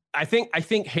 I think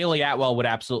Haley Atwell would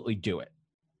absolutely do it.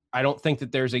 I don't think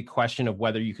that there's a question of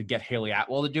whether you could get Haley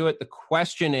Atwell to do it. The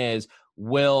question is,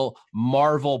 will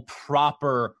Marvel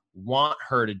proper want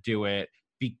her to do it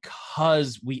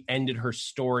because we ended her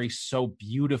story so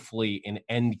beautifully in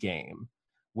Endgame,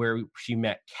 where she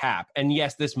met Cap? And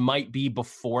yes, this might be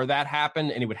before that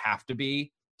happened, and it would have to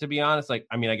be honest. Like,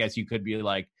 I mean, I guess you could be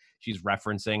like, she's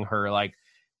referencing her, like,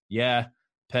 yeah,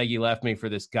 Peggy left me for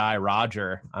this guy,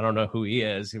 Roger. I don't know who he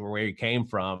is or where he came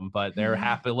from, but they're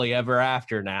happily ever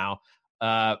after now.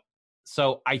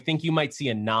 So I think you might see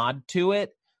a nod to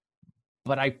it,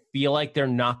 but I feel like they're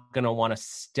not going to want to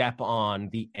step on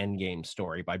the Endgame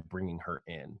story by bringing her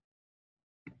in.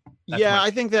 I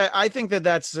think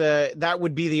that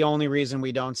would be the only reason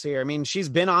we don't see her. I mean, she's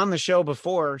been on the show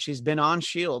before. She's been on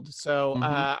S.H.I.E.L.D. So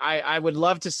I would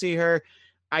love to see her.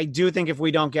 I do think if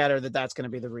we don't get her, that's going to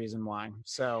be the reason why.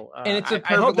 So and it's I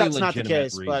hope that's not the legitimate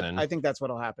case, reason. but I think that's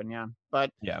what'll happen. Yeah. But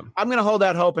yeah, I'm going to hold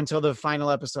out hope until the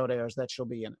final episode airs that she'll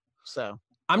be in it. So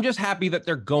I'm just happy that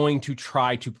they're going to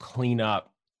try to clean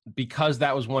up, because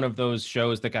that was one of those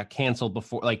shows that got canceled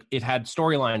before. Like, it had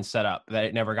storylines set up that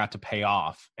it never got to pay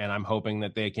off. And I'm hoping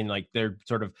that they can, like, they're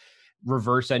sort of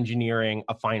reverse engineering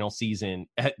a final season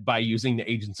by using the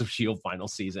Agents of S.H.I.E.L.D. final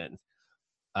season.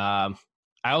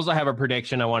 I also have a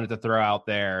prediction I wanted to throw out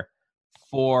there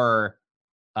for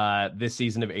this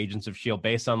season of Agents of S.H.I.E.L.D.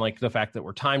 based on, like, the fact that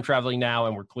we're time traveling now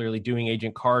and we're clearly doing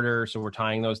Agent Carter. So we're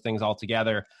tying those things all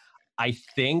together. I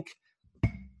think,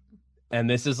 and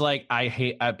this is like,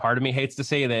 part of me hates to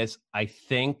say this, I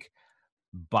think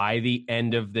by the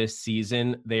end of this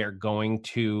season, they are going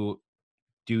to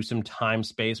do some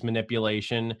time-space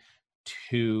manipulation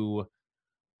to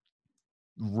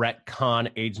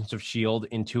retcon Agents of S.H.I.E.L.D.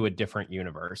 into a different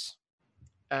universe.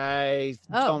 I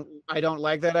don't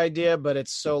like that idea, but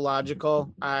it's so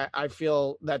logical. I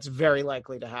feel that's very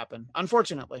likely to happen.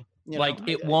 Unfortunately,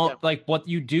 it won't. Like, what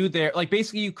you do there, like,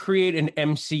 basically you create an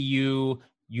MCU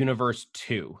universe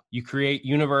 2. You create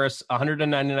universe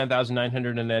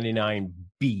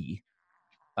 199,999B,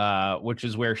 which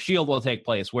is where S.H.I.E.L.D. will take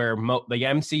place, where the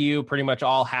MCU pretty much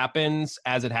all happens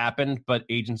as it happened, but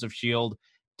Agents of S.H.I.E.L.D.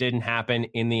 didn't happen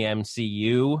in the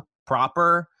MCU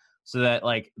proper. So that,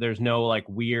 like, there's no, like,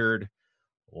 weird,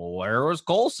 where was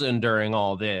Coulson during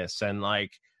all this? And,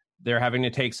 like, they're having to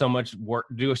take so much work,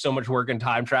 do so much work in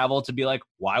time travel to be like,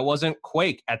 why wasn't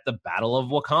Quake at the Battle of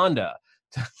Wakanda?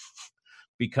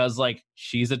 Because, like,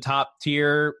 she's a top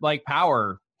tier, like,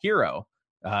 power hero.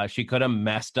 She could have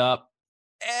messed up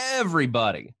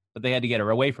everybody, but they had to get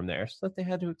her away from there. So that they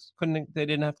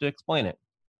didn't have to explain it.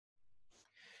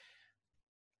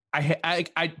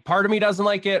 I part of me doesn't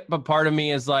like it, but part of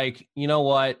me is like, you know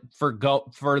what, for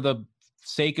the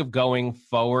sake of going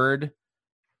forward,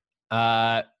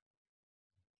 I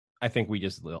think we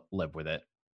just live with it.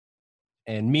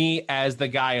 And me, as the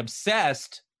guy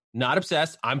not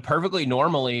obsessed, I'm perfectly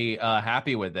normally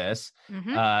happy with this.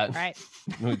 Right.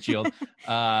 With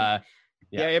S.H.I.E.L.D.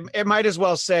 Yeah, it might as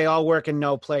well say all work and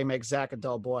no play makes Zach a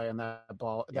dull boy on that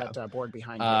board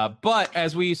behind you. But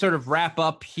as we sort of wrap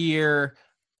up here,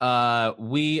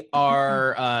 we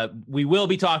will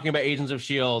be talking about Agents of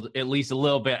S.H.I.E.L.D. at least a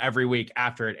little bit every week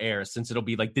after it airs, since it'll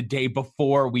be like the day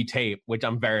before we tape, which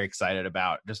I'm very excited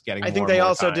about. Just getting. I think they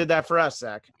also did that for us,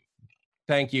 Zach.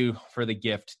 Thank you for the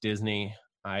gift, Disney.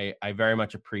 I very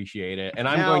much appreciate it, and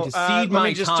I'm going to cede my let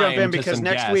me just time jump in to because some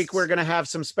next guests. week we're going to have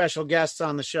some special guests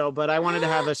on the show. But I wanted to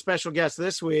have a special guest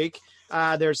this week.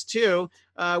 There's two.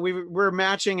 We're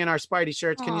matching in our Spidey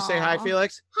shirts. Can you say hi, Aw.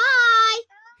 Felix? Hi.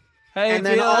 Hey, And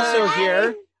then Felix. also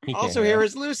here, He can't also hear. here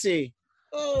is Lucy.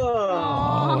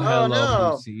 Oh, Oh hello,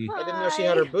 no! Lucy. I didn't know she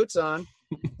had her boots on.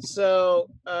 So,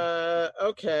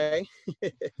 okay.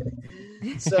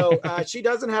 So she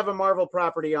doesn't have a Marvel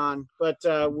property on, but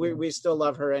we still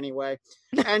love her anyway.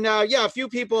 And yeah, a few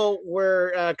people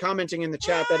were commenting in the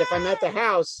chat that if I'm at the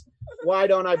house, why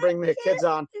don't I bring the kids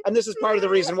on? And this is part of the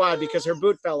reason why, because her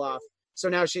boot fell off. So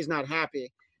now she's not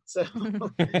happy. So,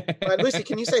 Lucy,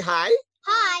 can you say hi?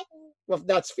 Hi. Well,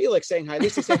 that's Felix saying hi.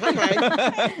 Lucy, say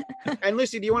hi. And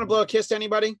Lucy, do you want to blow a kiss to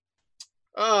anybody?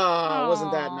 Oh,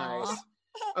 wasn't that Aw. nice?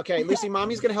 Okay, Lucy,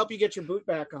 mommy's gonna help you get your boot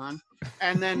back on,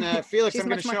 and then Felix, She's I'm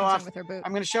gonna much more show concerned off. with her boot.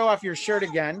 I'm gonna show off your shirt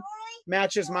again.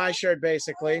 Matches my shirt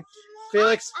basically.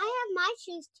 Felix, I have my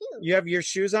shoes too. you have your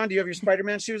shoes on. Do you have your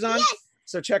Spider-Man shoes on? Yes.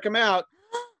 So check them out.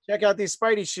 Check out these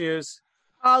Spidey shoes.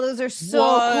 Oh, those are so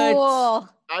What? cool.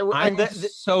 I'm and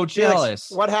so Felix,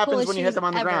 jealous. what happens Coolest when you hit shoes them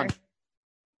on the ever. ground?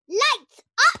 Lights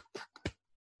up.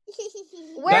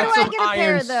 Where That's do I some get a pair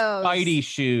Iron of those? Spidey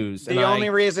shoes. The only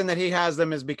reason that he has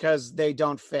them is because they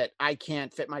don't fit. I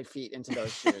can't fit my feet into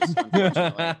those shoes. Unfortunately.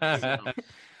 So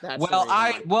that's the Well,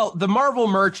 reason why. the Marvel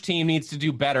merch team needs to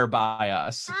do better by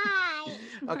us. Hi.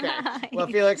 Okay. Well,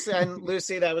 Felix and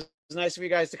Lucy, that was nice of you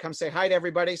guys to come say hi to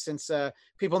everybody, since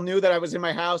people knew that I was in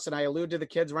my house and I alluded to the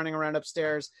kids running around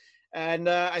upstairs. And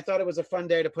I thought it was a fun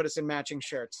day to put us in matching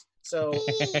shirts. So,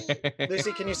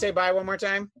 Lucy, can you say bye one more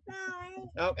time?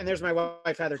 Oh, and there's my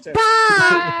wife, Heather, too.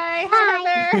 Hi,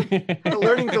 Heather.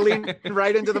 Learning to lean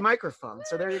right into the microphone.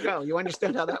 So there you go. You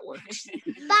understand how that works.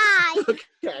 Bye.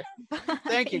 Okay.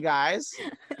 Thank you, guys.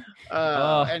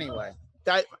 Oh. Anyway,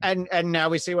 that and now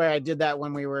we see why I did that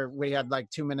when we had like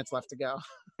 2 minutes left to go.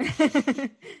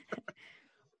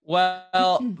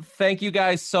 Well, thank you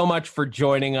guys so much for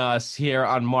joining us here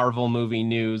on Marvel Movie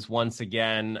News once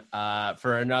again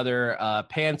for another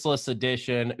pantsless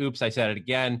edition. Oops, I said it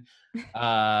again.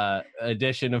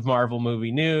 Edition of Marvel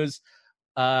Movie News.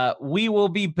 We will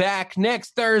be back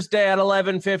next Thursday at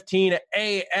 11:15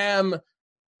 a.m.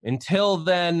 Until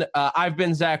then, I've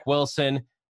been Zach Wilson.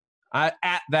 At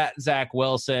that Zach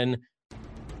Wilson.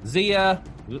 Zia,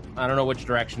 I don't know which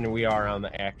direction we are on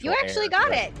the actual. You actually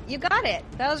got it. You got it.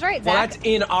 That was right, Well, Zach. that's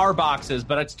in our boxes,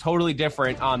 but it's totally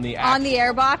different on the On the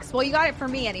air box. Well, you got it for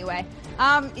me anyway.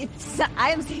 I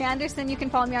am Zia Anderson. You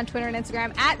can follow me on Twitter and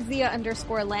Instagram at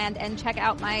Zia_land and check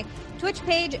out my Twitch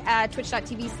page at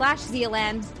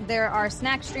twitch.tv/ZiaLand. There are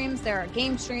snack streams. There are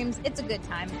game streams. It's a good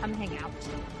time. Come hang out.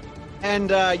 And,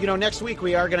 next week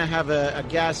we are going to have a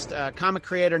guest, a comic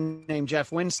creator named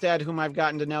Jeff Winstead, whom I've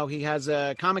gotten to know. He has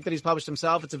a comic that he's published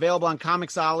himself. It's available on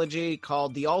Comixology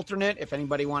called The Alternate. If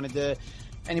anybody who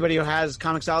has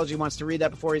Comixology wants to read that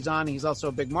before he's on. He's also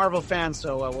a big Marvel fan,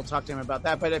 so we'll talk to him about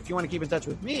that. But if you want to keep in touch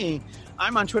with me,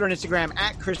 I'm on Twitter and Instagram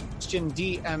at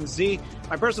ChristianDMZ.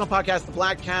 My personal podcast, The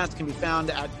Blackcast, can be found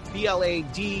at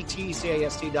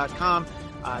BLADTCAST.com.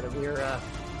 We're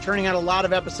turning out a lot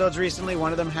of episodes recently.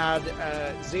 One of them had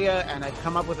Zia, and I've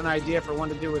come up with an idea for one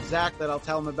to do with Zach that I'll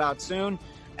tell him about soon.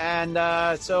 And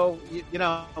so,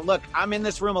 look, I'm in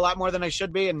this room a lot more than I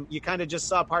should be, and you kind of just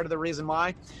saw part of the reason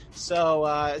why.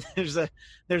 So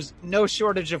there's no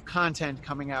shortage of content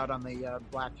coming out on the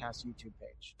Blackcast YouTube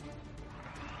page.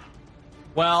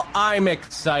 Well, I'm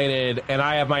excited, and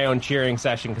I have my own cheering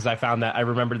session because I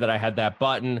remembered that I had that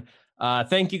button.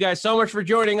 Thank you guys so much for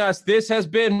joining us. This has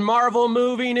been Marvel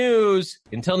Movie News.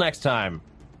 Until next time,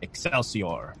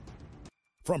 Excelsior.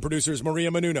 From producers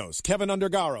Maria Menounos, Kevin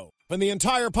Undergaro, and the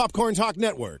entire Popcorn Talk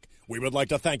Network, we would like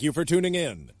to thank you for tuning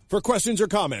in. For questions or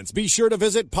comments, be sure to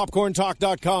visit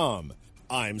popcorntalk.com.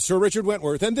 I'm Sir Richard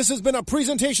Wentworth, and this has been a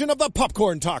presentation of the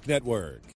Popcorn Talk Network.